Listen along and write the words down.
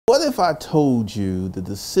What if I told you the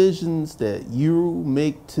decisions that you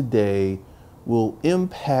make today will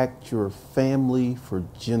impact your family for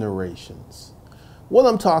generations? What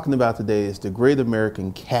I'm talking about today is the Great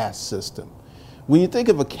American Caste System. When you think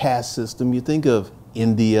of a caste system, you think of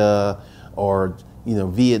India or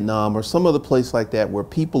Vietnam or some other place like that where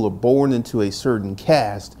people are born into a certain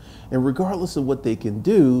caste, and regardless of what they can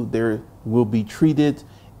do, they will be treated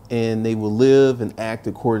and they will live and act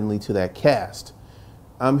accordingly to that caste.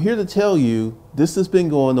 I'm here to tell you this has been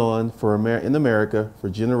going on in America for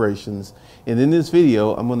generations, and in this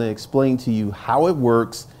video I'm going to explain to you how it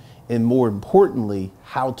works and, more importantly,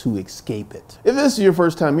 how to escape it. If this is your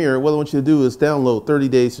first time here, what I want you to do is download 30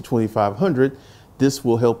 Days to 2500. This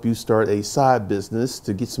will help you start a side business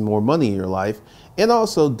to get some more money in your life, and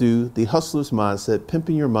also do the Hustler's Mindset,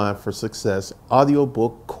 Pimping Your Mind for Success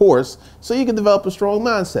audiobook course so you can develop a strong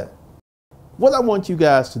mindset. What I want you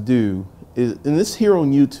guys to do is, and this here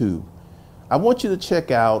on YouTube, I want you to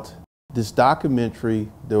check out this documentary,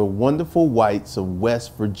 The Wonderful Whites of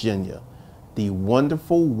West Virginia. The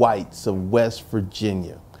Wonderful Whites of West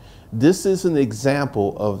Virginia. This is an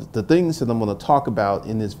example of the things that I'm going to talk about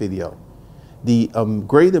in this video. The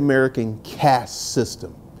Great American Caste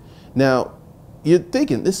System. Now, you're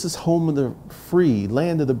thinking this is home of the free,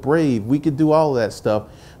 land of the brave. We could do all of that stuff.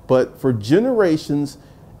 But for generations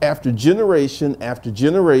after generation after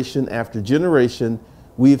generation after generation,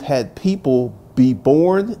 we've had people be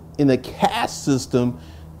born in a caste system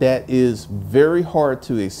that is very hard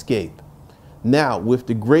to escape. Now, with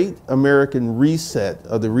the Great American Reset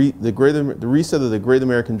of the reset of the Great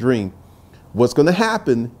American Dream, what's going to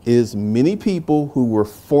happen is many people who were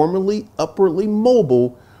formerly upwardly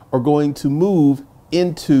mobile are going to move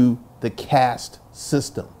into the caste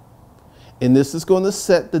system. And this is going to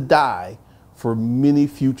set the die for many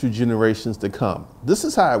future generations to come. This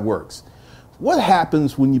is how it works. What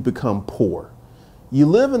happens when you become poor? You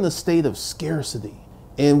live in a state of scarcity.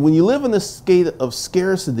 And when you live in a state of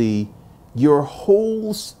scarcity, your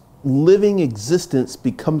whole living existence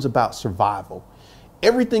becomes about survival.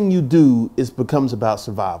 Everything you do becomes about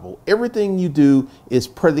survival. Everything you do is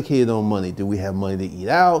predicated on money. Do we have money to eat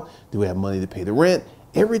out? Do we have money to pay the rent?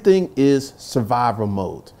 Everything is survival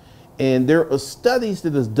mode. And there are studies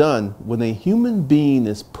that is done when a human being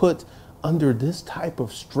is put under this type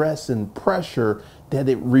of stress and pressure that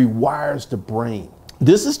it rewires the brain.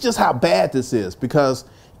 This is just how bad this is, because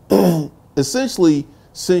essentially,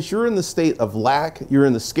 since you're in the state of lack, you're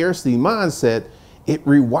in the scarcity mindset, it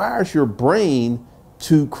rewires your brain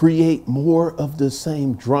to create more of the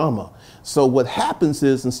same drama. So what happens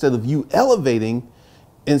is, instead of you elevating,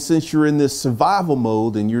 and since you're in this survival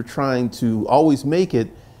mode and you're trying to always make it,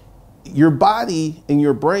 your body and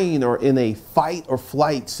your brain are in a fight or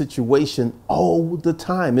flight situation all the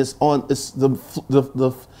time. It's on,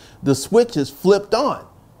 the switch is flipped on.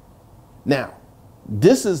 Now,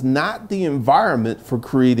 this is not the environment for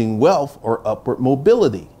creating wealth or upward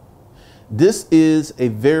mobility. This is a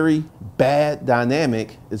very bad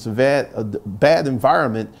dynamic. It's a bad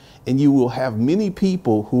environment, and you will have many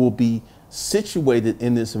people who will be situated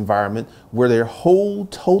in this environment where their whole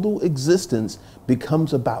total existence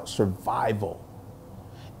becomes about survival.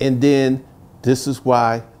 And then this is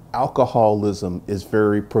why alcoholism is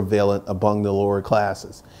very prevalent among the lower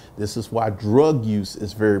classes. This is why drug use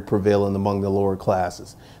is very prevalent among the lower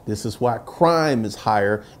classes. This is why crime is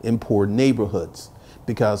higher in poor neighborhoods,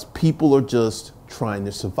 because people are just trying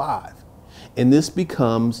to survive. And this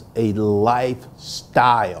becomes a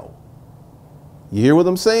lifestyle. You hear what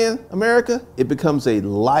I'm saying, America? It becomes a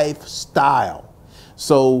lifestyle.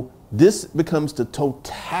 So this becomes the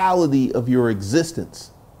totality of your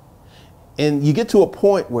existence. And you get to a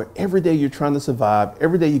point where every day you're trying to survive,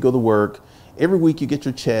 every day you go to work, every week you get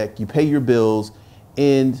your check, you pay your bills,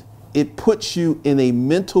 and it puts you in a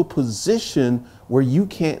mental position where you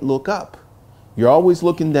can't look up. You're always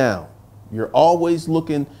looking down. You're always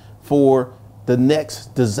looking for the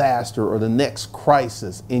next disaster or the next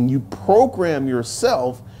crisis, and you program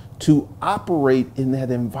yourself to operate in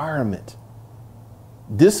that environment.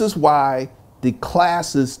 This is why the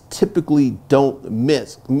classes typically don't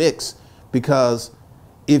mix, because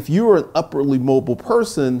if you're an upwardly mobile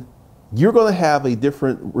person, you're going to have a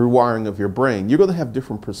different rewiring of your brain. You're going to have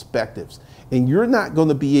different perspectives, and you're not going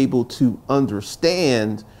to be able to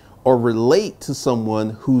understand or relate to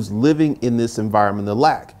someone who's living in this environment of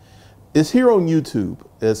lack. It's here on YouTube.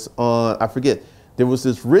 It's on, I forget, there was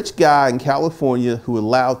this rich guy in California who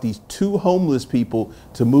allowed these two homeless people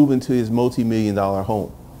to move into his multi-million-dollar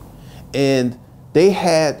home. And they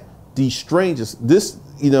had the strangest, this,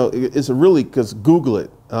 it's a really, because Google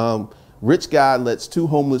it. Rich guy lets two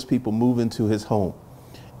homeless people move into his home.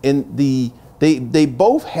 And they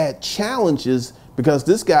both had challenges because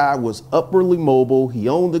this guy was upwardly mobile. He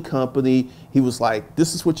owned a company. He was like,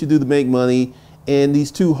 this is what you do to make money. And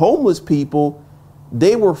these two homeless people,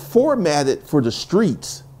 they were formatted for the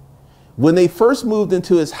streets. When they first moved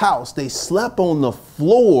into his house, they slept on the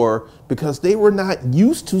floor because they were not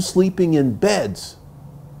used to sleeping in beds.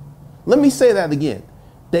 Let me say that again.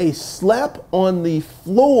 They slept on the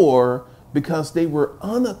floor because they were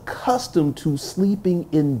unaccustomed to sleeping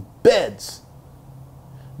in beds.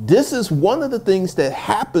 This is one of the things that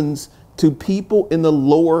happens to people in the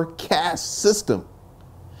lower caste system.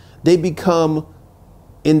 They become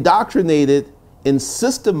indoctrinated and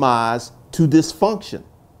systemized to dysfunction.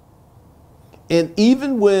 And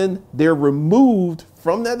even when they're removed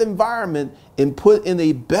from that environment and put in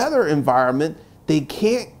a better environment, they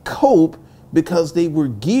can't cope because they were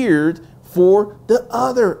geared for the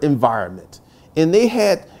other environment. And they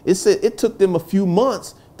had, it said it took them a few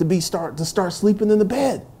months to start sleeping in the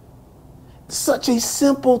bed. Such a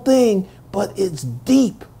simple thing, but it's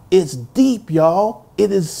deep. It's deep, y'all.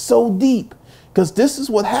 It is so deep. Because this is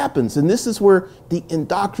what happens, and this is where the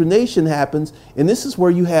indoctrination happens, and this is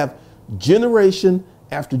where you have generation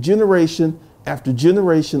after generation after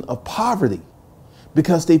generation of poverty,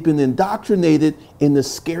 because they've been indoctrinated in the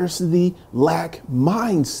scarcity lack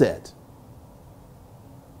mindset.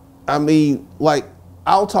 I mean, like,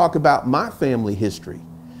 I'll talk about my family history.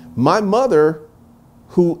 My mother,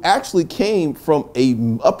 who actually came from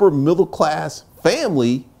a upper middle class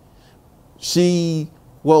family,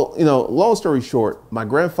 well, you know, long story short, my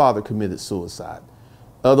grandfather committed suicide.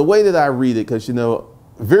 The way that I read it, because, you know,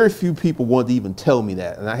 very few people want to even tell me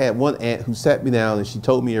that. And I had one aunt who sat me down and she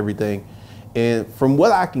told me everything. And from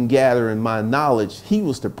what I can gather in my knowledge, he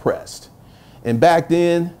was depressed. And back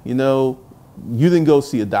then, you know, you didn't go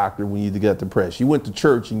see a doctor when you got depressed. You went to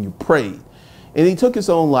church and you prayed. And he took his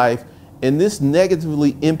own life. And this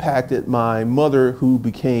negatively impacted my mother, who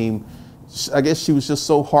became, I guess she was just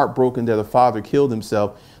so heartbroken that her father killed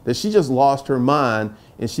himself that she just lost her mind,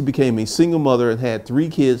 and she became a single mother and had 3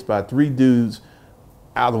 kids by 3 dudes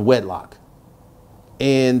out of wedlock.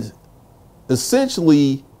 And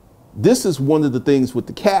essentially, this is one of the things with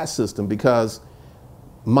the caste system, because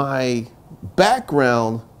my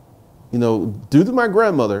background, you know, due to my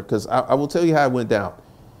grandmother, because I will tell you how it went down.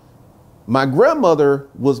 My grandmother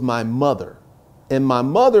was my mother, and my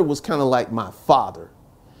mother was kind of like my father.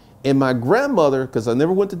 And my grandmother, because I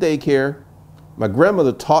never went to daycare, my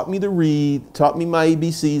grandmother taught me to read, taught me my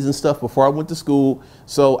ABCs and stuff before I went to school.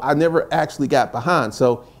 So I never actually got behind.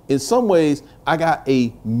 So in some ways, I got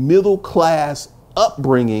a middle class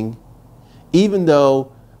upbringing, even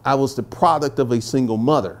though I was the product of a single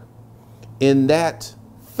mother. And that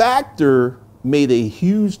factor made a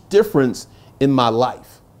huge difference in my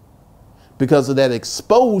life, because of that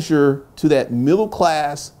exposure to that middle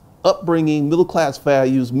class upbringing, middle class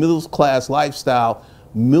values, middle class lifestyle,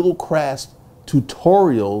 middle class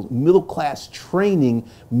tutorial, middle class training,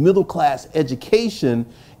 middle class education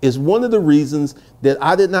is one of the reasons that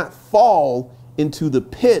I did not fall into the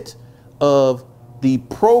pit of the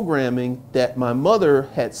programming that my mother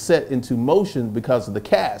had set into motion because of the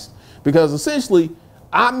caste. Because essentially,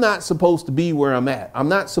 I'm not supposed to be where I'm at. I'm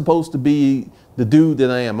not supposed to be the dude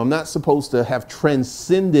that I am. I'm not supposed to have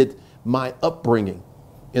transcended my upbringing.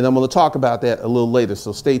 And I'm going to talk about that a little later,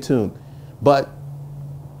 so stay tuned. But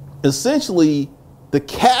essentially, the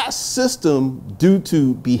caste system, due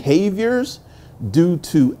to behaviors, due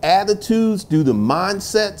to attitudes, due to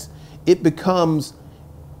mindsets, it becomes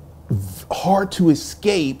hard to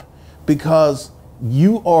escape, because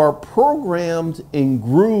you are programmed and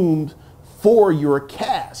groomed for your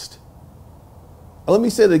caste. Let me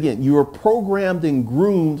say it again. You are programmed and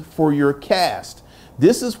groomed for your caste.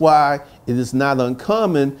 This is why it is not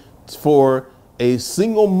uncommon for a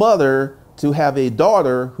single mother to have a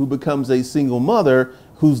daughter who becomes a single mother,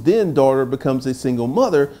 whose then daughter becomes a single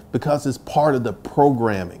mother, because it's part of the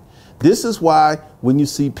programming. This is why when you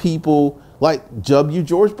see people like W.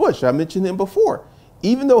 George Bush, I mentioned him before,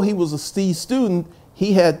 even though he was a C student,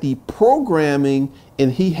 he had the programming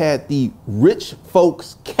and he had the rich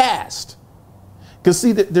folks caste. Because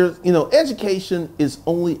see, there's, you know, education is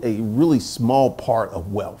only a really small part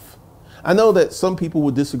of wealth. I know that some people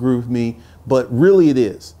would disagree with me, but really it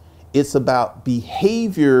is. It's about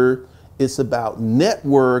behavior, it's about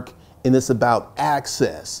network, and it's about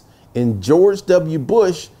access. And George W.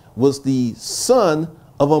 Bush was the son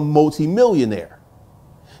of a multimillionaire.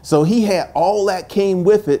 So he had all that came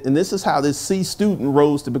with it, and this is how this C student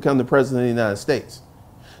rose to become the president of the United States.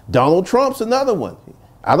 Donald Trump's another one.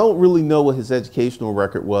 I don't really know what his educational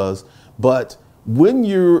record was, but When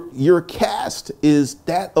your caste is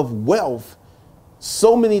that of wealth,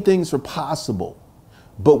 so many things are possible.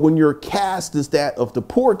 But when your caste is that of the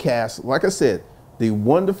poor caste, like I said, the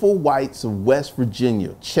wonderful whites of West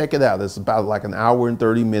Virginia, check it out. It's about like an hour and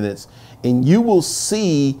 30 minutes. And you will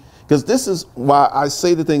see, because this is why I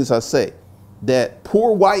say the things I say, that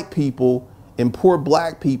poor white people and poor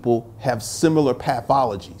black people have similar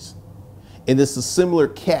pathologies. And it's a similar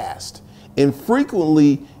caste. And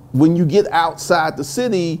frequently, when you get outside the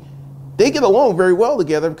city, they get along very well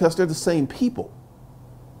together because they're the same people.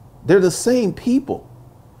 They're the same people.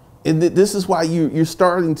 And this is why you're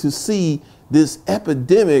starting to see this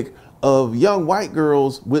epidemic of young white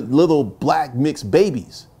girls with little black mixed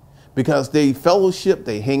babies, because they fellowship,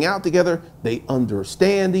 they hang out together, they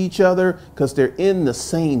understand each other because they're in the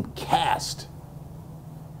same caste.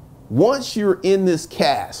 Once you're in this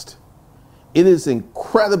caste, it is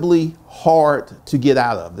incredibly hard to get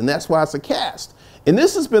out of. And that's why it's a caste. And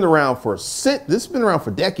this has been around for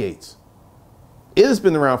decades. It has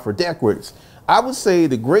been around for decades. I would say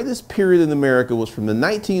the greatest period in America was from the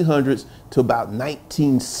 1900s to about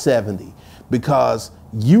 1970, because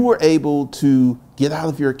you were able to get out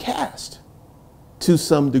of your caste to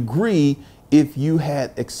some degree if you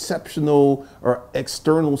had exceptional or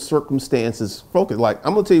external circumstances. Focus. Like,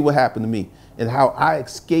 I'm going to tell you what happened to me and how I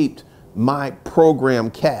escaped my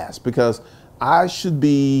program caste, because I should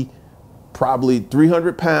be probably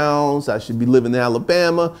 300 pounds. I should be living in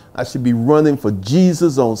Alabama. I should be running for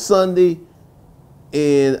Jesus on Sunday.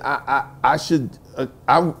 And I should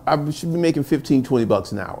be making 15, 20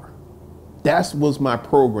 bucks an hour. That was my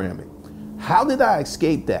programming. How did I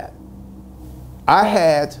escape that? I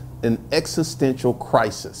had an existential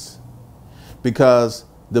crisis because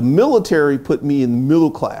the military put me in middle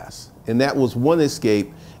class, and that was one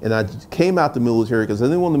escape. And I came out the military because I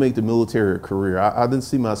didn't want to make the military a career. I didn't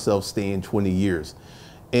see myself staying 20 years.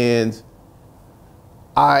 And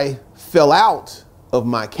I fell out of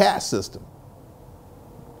my caste system.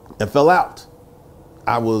 I fell out.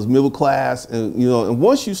 I was middle class, and and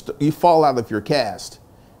once you fall out of your caste,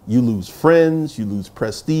 you lose friends, you lose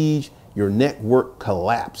prestige, your network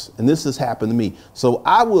collapse. And this has happened to me. So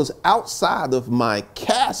I was outside of my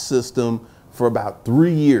caste system for about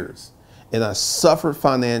 3 years, and I suffered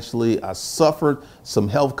financially. I suffered some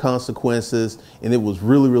health consequences, and it was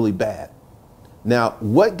really, really bad. Now,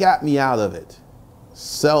 what got me out of it?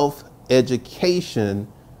 Self-education,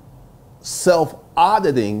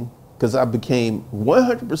 self-auditing, because I became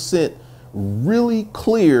 100% really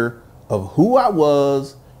clear of who I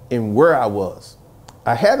was and where I was.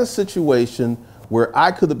 I had a situation where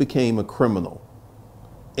I could have became a criminal,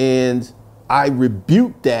 and I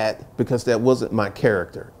rebuked that because that wasn't my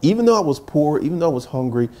character. Even though I was poor, even though I was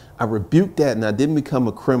hungry, I rebuked that and I didn't become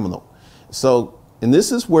a criminal. So, and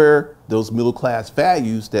this is where those middle class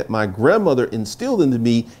values that my grandmother instilled into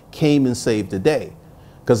me came and saved the day,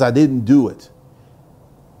 because I didn't do it.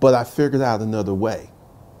 But I figured out another way.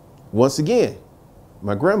 Once again,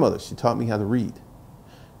 my grandmother, she taught me how to read.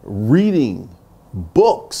 Reading,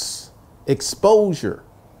 books, exposure.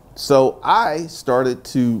 So I started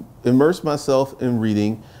to immerse myself in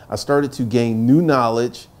reading. I started to gain new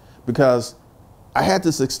knowledge because I had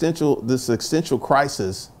this existential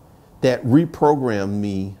crisis that reprogrammed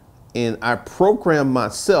me, and I programmed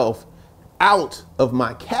myself out of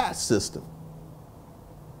my caste system.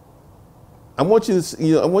 I want you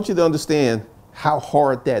to understand how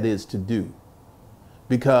hard that is to do,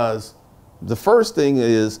 because the first thing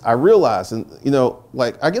is I realized, and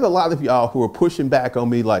like I get a lot of y'all who are pushing back on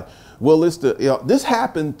me, like, well, this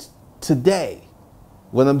happened today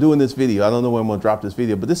when I'm doing this video. I don't know when I'm gonna drop this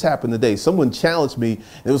video, but this happened today. Someone challenged me,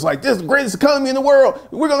 and it was like, this is the greatest economy in the world.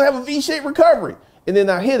 We're gonna have a V-shaped recovery. And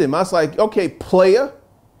then I hit him. I was like, okay, player,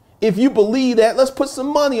 if you believe that, let's put some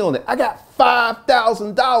money on it. I got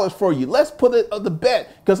 $5,000 for you. Let's put it on the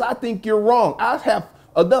bet, because I think you're wrong. I have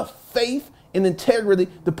enough faith and integrity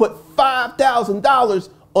to put $5,000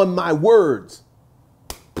 on my words.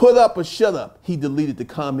 Put up or shut up. He deleted the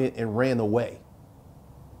comment and ran away.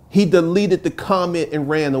 He deleted the comment and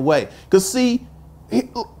ran away. Because see,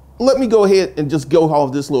 let me go ahead and just go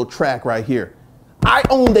off this little track right here. I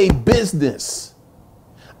owned a business.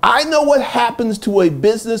 I know what happens to a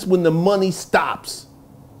business when the money stops.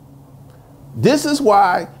 This is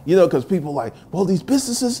why, because people are like, well, these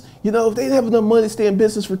businesses, if they didn't have enough money to stay in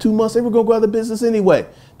business for 2 months, they were going to go out of business anyway.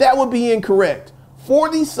 That would be incorrect.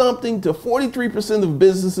 40-something to 43% of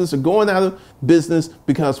businesses are going out of business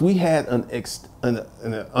because we had an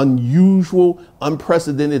unusual,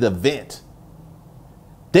 unprecedented event.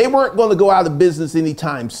 They weren't going to go out of business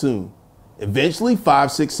anytime soon. Eventually,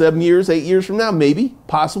 5, 6, 7 years, 8 years from now, maybe,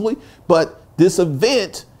 possibly. But this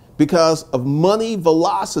event because of money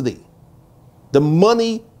velocity. The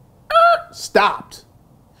money stopped.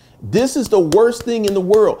 This is the worst thing in the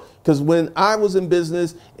world, because when I was in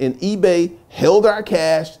business and eBay held our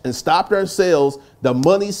cash and stopped our sales, the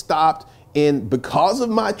money stopped. And because of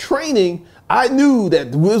my training, I knew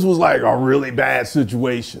that this was like a really bad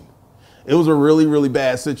situation. It was a really, really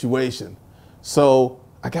bad situation. So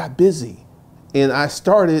I got busy and I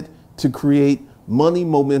started to create money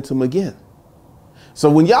momentum again. So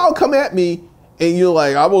when y'all come at me and you're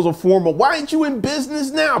like, I was a former, why ain't you in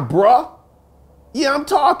business now, bruh? Yeah, I'm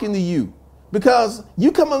talking to you, because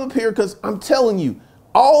you come up here because I'm telling you,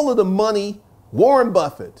 all of the money, Warren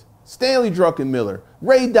Buffett, Stanley Druckenmiller,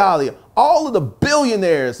 Ray Dalio, all of the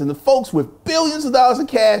billionaires and the folks with billions of dollars in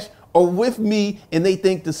cash are with me, and they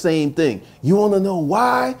think the same thing. You want to know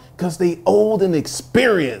why? Because they old and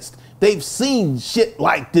experienced. They've seen shit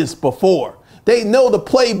like this before. They know the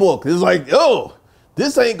playbook. It's like, oh,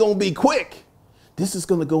 this ain't going to be quick. This is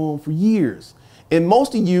going to go on for years. And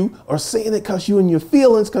most of you are saying it because you're in your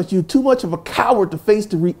feelings, because you're too much of a coward to face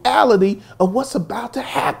the reality of what's about to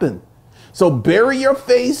happen. So bury your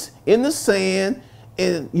face in the sand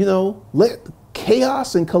and, let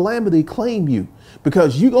chaos and calamity claim you,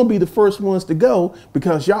 because you're going to be the first ones to go,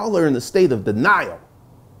 because y'all are in a state of denial.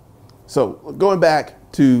 So going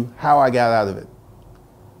back to how I got out of it,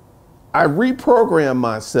 I reprogrammed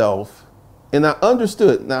myself and I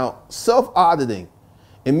understood. Now, self-auditing,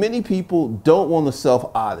 and many people don't want to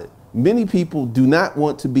self-audit. Many people do not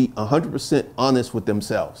want to be 100% honest with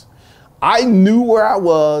themselves. I knew where I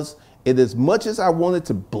was, and as much as I wanted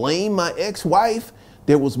to blame my ex-wife,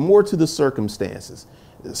 there was more to the circumstances.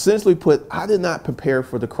 Essentially put, I did not prepare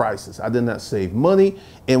for the crisis. I did not save money.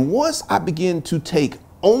 And once I began to take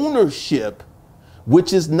ownership,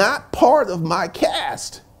 which is not part of my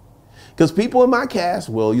caste, because people in my caste,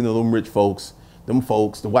 well, them rich folks,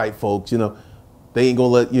 the white folks, they ain't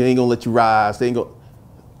gonna let you rise. They ain't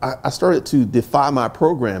gonna. I started to defy my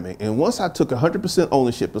programming. And once I took 100%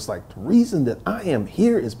 ownership, it's like, the reason that I am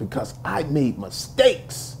here is because I made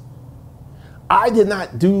mistakes. I did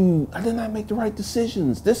not make the right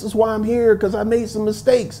decisions. This is why I'm here, because I made some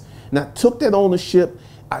mistakes. And I took that ownership.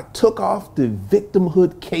 I took off the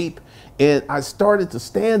victimhood cape, and I started to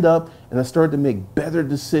stand up, and I started to make better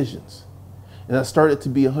decisions. And I started to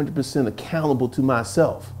be 100% accountable to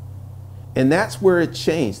myself. And that's where it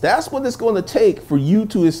changed. That's what it's going to take for you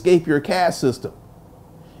to escape your caste system.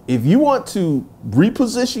 If you want to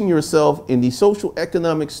reposition yourself in the social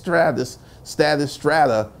economic strata,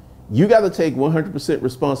 you got to take 100%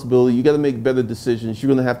 responsibility. You got to make better decisions. You're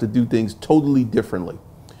going to have to do things totally differently.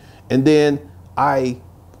 And then I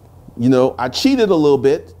cheated a little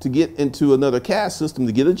bit to get into another caste system,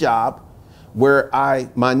 to get a job where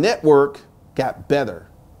my network got better.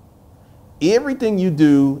 Everything you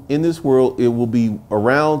do in this world, it will be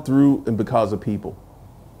around, through, and because of people.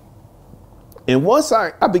 And once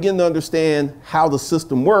I began to understand how the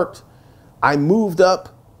system worked, I moved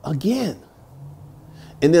up again.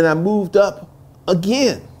 And then I moved up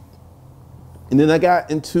again. And then I got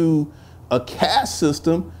into a caste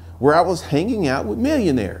system where I was hanging out with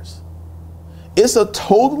millionaires. It's a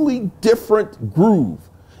totally different groove.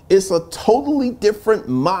 It's a totally different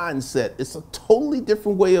mindset. It's a totally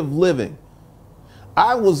different way of living.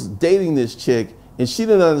 I was dating this chick, and she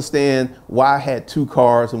didn't understand why I had 2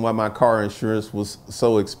 cars and why my car insurance was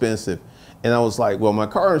so expensive. And I was like, well, my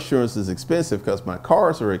car insurance is expensive because my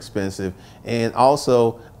cars are expensive. And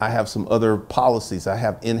also I have some other policies. I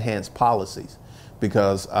have enhanced policies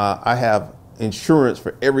because I have insurance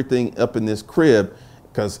for everything up in this crib,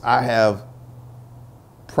 because I have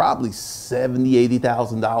probably $70,000,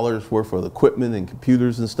 $80,000 worth of equipment and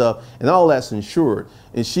computers and stuff, and all that's insured.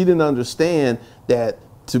 And she didn't understand that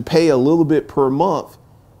to pay a little bit per month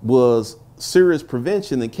was serious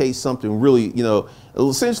prevention in case something really,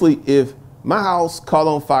 essentially if my house caught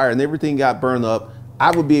on fire and everything got burned up,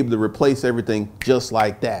 I would be able to replace everything just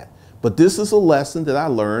like that. But this is a lesson that I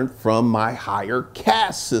learned from my higher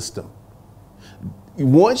caste system.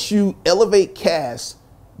 Once you elevate caste,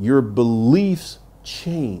 your beliefs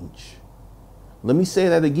change. Let me say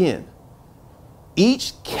that again.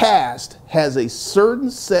 Each caste has a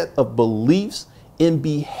certain set of beliefs and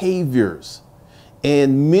behaviors,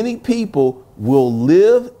 and many people will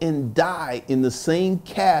live and die in the same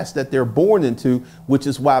caste that they're born into, which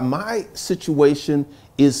is why my situation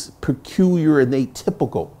is peculiar and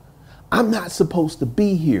atypical. I'm not supposed to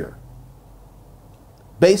be here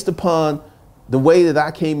based upon the way that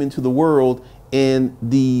I came into the world and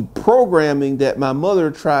the programming that my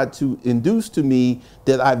mother tried to induce to me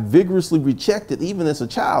that I vigorously rejected even as a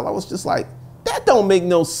child. I was just like, that don't make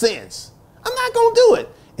no sense. I'm not going to do it.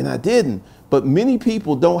 And I didn't. But many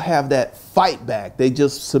people don't have that fight back. They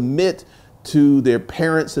just submit to their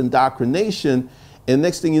parents' indoctrination. And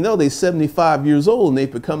next thing you know, they're 75 years old and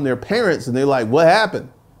they've become their parents and they're like, what happened?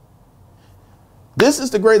 This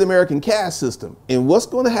is the Great American Caste System. And what's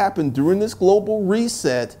going to happen during this global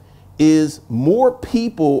reset is more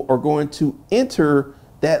people are going to enter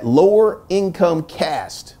that lower income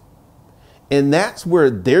caste. And that's where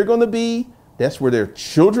they're going to be. That's where their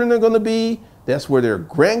children are going to be. That's where their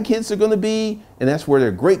grandkids are going to be. And that's where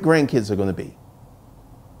their great grandkids are going to be.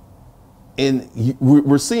 And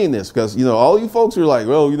we're seeing this because, you know, all you folks are like,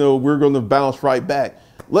 well, you know, we're going to bounce right back.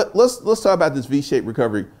 Let's talk about this V-shaped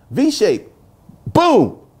recovery. V-shape,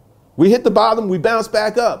 boom. We hit the bottom. We bounce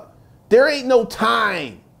back up. There ain't no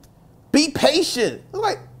time. Be patient. I'm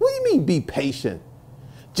like, what do you mean be patient?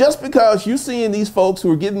 Just because you're seeing these folks who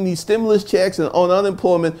are getting these stimulus checks and on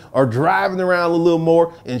unemployment are driving around a little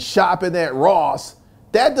more and shopping at Ross,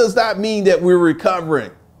 that does not mean that we're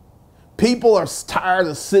recovering. People are tired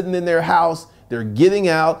of sitting in their house. They're getting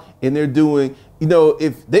out and they're doing, you know,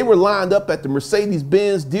 if they were lined up at the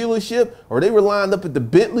Mercedes-Benz dealership or they were lined up at the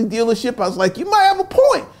Bentley dealership, I was like, you might have a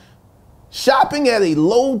point. Shopping at a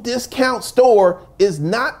low discount store is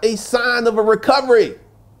not a sign of a recovery.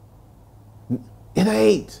 It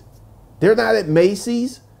ain't. They're not at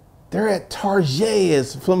Macy's. They're at Target,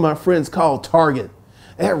 as some of my friends call Target.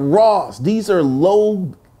 At Ross, these are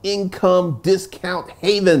low income discount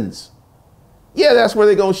havens. Yeah, that's where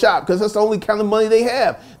they're going to shop because that's the only kind of money they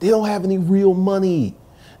have. They don't have any real money.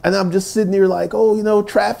 And I'm just sitting there like, oh, you know,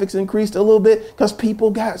 traffic's increased a little bit because people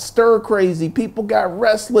got stir crazy. People got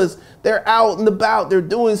restless. They're out and about. They're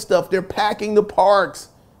doing stuff. They're packing the parks.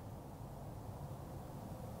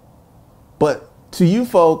 But to you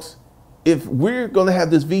folks, if we're going to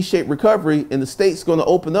have this V-shaped recovery and the state's going to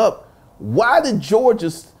open up, why did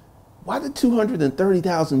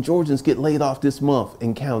 230,000 Georgians get laid off this month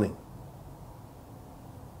and counting?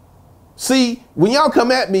 See, when y'all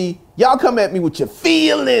come at me with your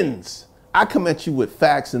feelings. I come at you with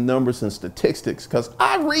facts and numbers and statistics because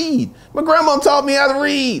I read. My grandma taught me how to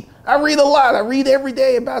read. I read a lot. I read every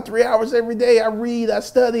day, about 3 hours every day. I read, I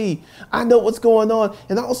study. I know what's going on.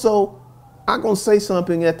 And also, I'm going to say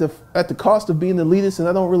something at the cost of being the elitist, and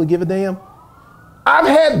I don't really give a damn. I've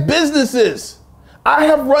had businesses. I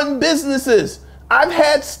have run businesses. I've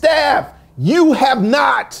had staff. You have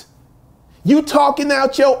not. You talking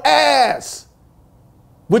out your ass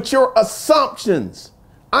with your assumptions.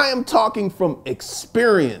 I am talking from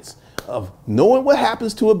experience of knowing what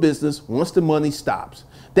happens to a business once the money stops.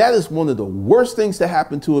 That is one of the worst things to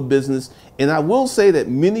happen to a business. And I will say that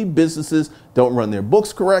many businesses don't run their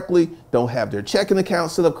books correctly, don't have their checking account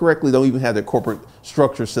set up correctly, don't even have their corporate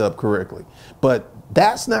structure set up correctly. But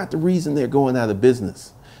that's not the reason they're going out of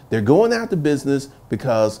business. They're going out of business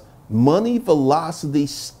because money velocity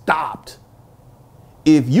stopped.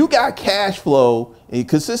 If you got cash flow and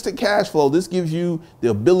consistent cash flow, this gives you the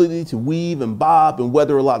ability to weave and bob and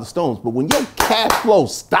weather a lot of storms. But when your cash flow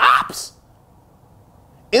stops,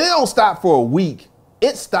 and it don't stop for a week,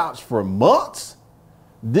 it stops for months,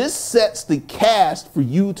 this sets the cast for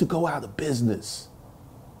you to go out of business.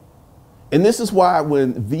 And this is why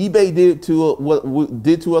when eBay did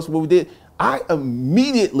to us what we did, I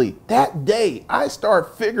immediately, that day, I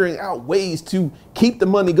started figuring out ways to keep the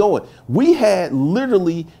money going. We had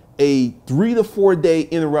literally a 3 to 4 day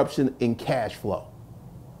interruption in cash flow.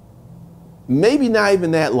 Maybe not even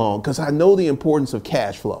that long, because I know the importance of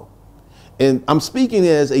cash flow. And I'm speaking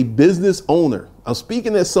as a business owner. I'm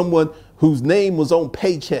speaking as someone whose name was on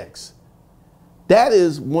paychecks. That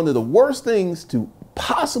is one of the worst things to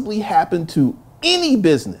possibly happen to any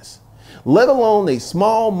business, let alone a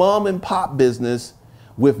small mom and pop business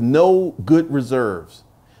with no good reserves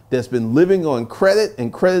that's been living on credit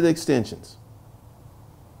and credit extensions.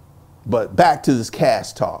 But back to this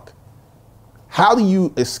caste talk. How do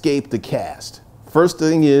you escape the caste? First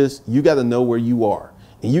thing is you got to know where you are,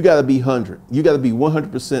 and you got to be 100. You got to be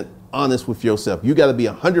 100% honest with yourself. You got to be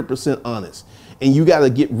 100% honest. And you got to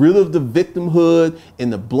get rid of the victimhood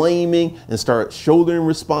and the blaming and start shouldering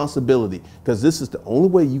responsibility, because this is the only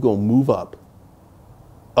way you're going to move up.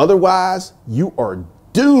 Otherwise, you are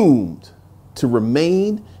doomed to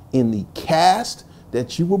remain in the caste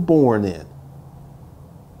that you were born in.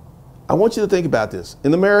 I want you to think about this.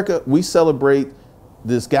 In America, we celebrate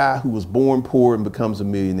this guy who was born poor and becomes a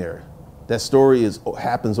millionaire. That story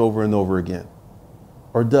happens over and over again.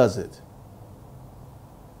 Or does it?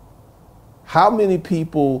 How many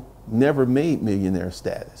people never made millionaire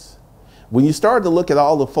status? When you start to look at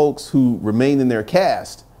all the folks who remain in their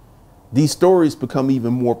caste, these stories become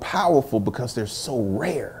even more powerful because they're so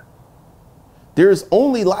rare. There's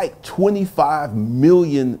only like 25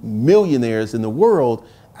 million millionaires in the world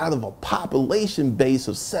out of a population base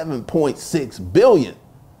of 7.6 billion.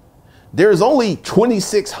 There's only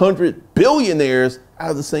 2,600 billionaires out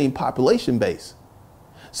of the same population base.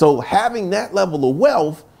 So having that level of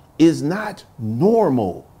wealth is not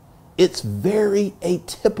normal. It's very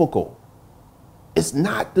atypical. It's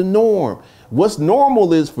not the norm. What's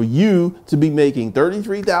normal is for you to be making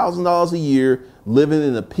 $33,000 a year, living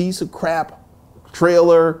in a piece of crap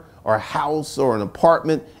trailer or a house or an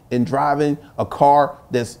apartment, and driving a car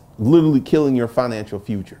that's literally killing your financial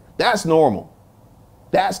future. That's normal.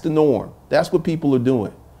 That's the norm. That's what people are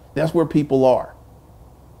doing. That's where people are.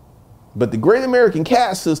 But the Great American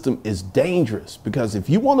Caste System is dangerous, because if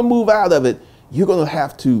you want to move out of it, you're going to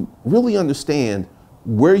have to really understand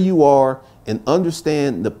where you are and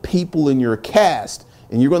understand the people in your caste,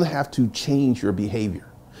 and you're going to have to change your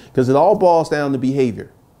behavior, because it all boils down to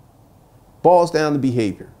behavior. Boils down to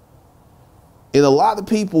behavior. And a lot of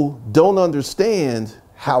people don't understand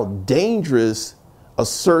how dangerous a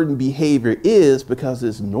certain behavior is, because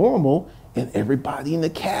it's normal and everybody in the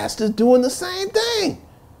caste is doing the same thing.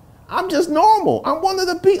 I'm just normal. I'm one of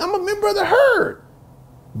the people. I'm a member of the herd.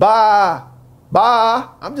 Bah,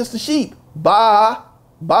 bah, I'm just a sheep. Bah,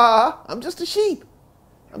 bah, I'm just a sheep.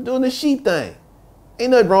 I'm doing the sheep thing. Ain't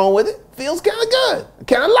nothing wrong with it. Feels kind of good. I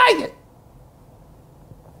kind of like it.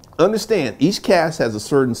 Understand, each caste has a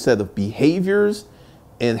certain set of behaviors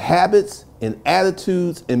and habits and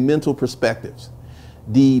attitudes and mental perspectives.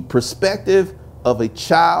 The perspective of a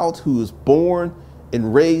child who is born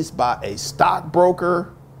and raised by a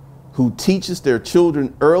stockbroker who teaches their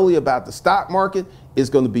children early about the stock market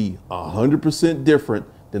is going to be 100% different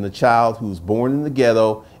than a child who's born in the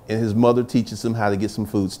ghetto and his mother teaches him how to get some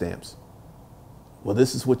food stamps. Well,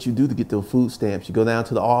 this is what you do to get those food stamps. You go down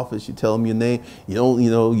to the office, you tell them your name, you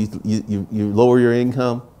lower your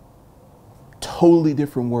income. Totally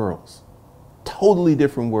different worlds. Totally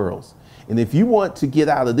different worlds. And if you want to get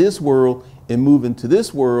out of this world and move into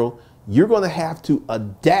this world, you're going to have to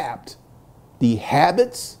adapt the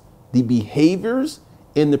habits, the behaviors,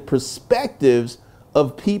 and the perspectives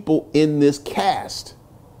of people in this caste.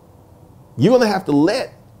 You're going to have to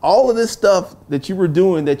let all of this stuff that you were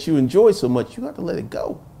doing that you enjoy so much, you have to let it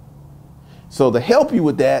go. So to help you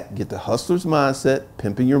with that, get the hustler's mindset,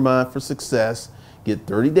 pimping your mind for success, get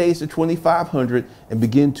 30 days to 2,500 and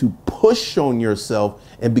begin to push on yourself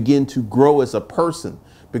and begin to grow as a person.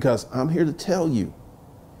 Because I'm here to tell you,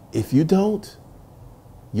 if you don't,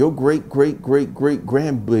 your great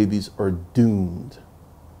grandbabies are doomed.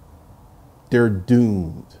 They're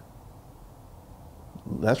doomed.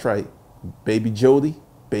 That's right. Baby Jody,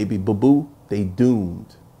 baby Babu, they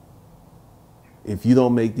doomed. If you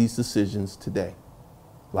don't make these decisions today,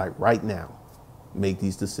 like right now, make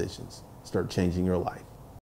these decisions, start changing your life.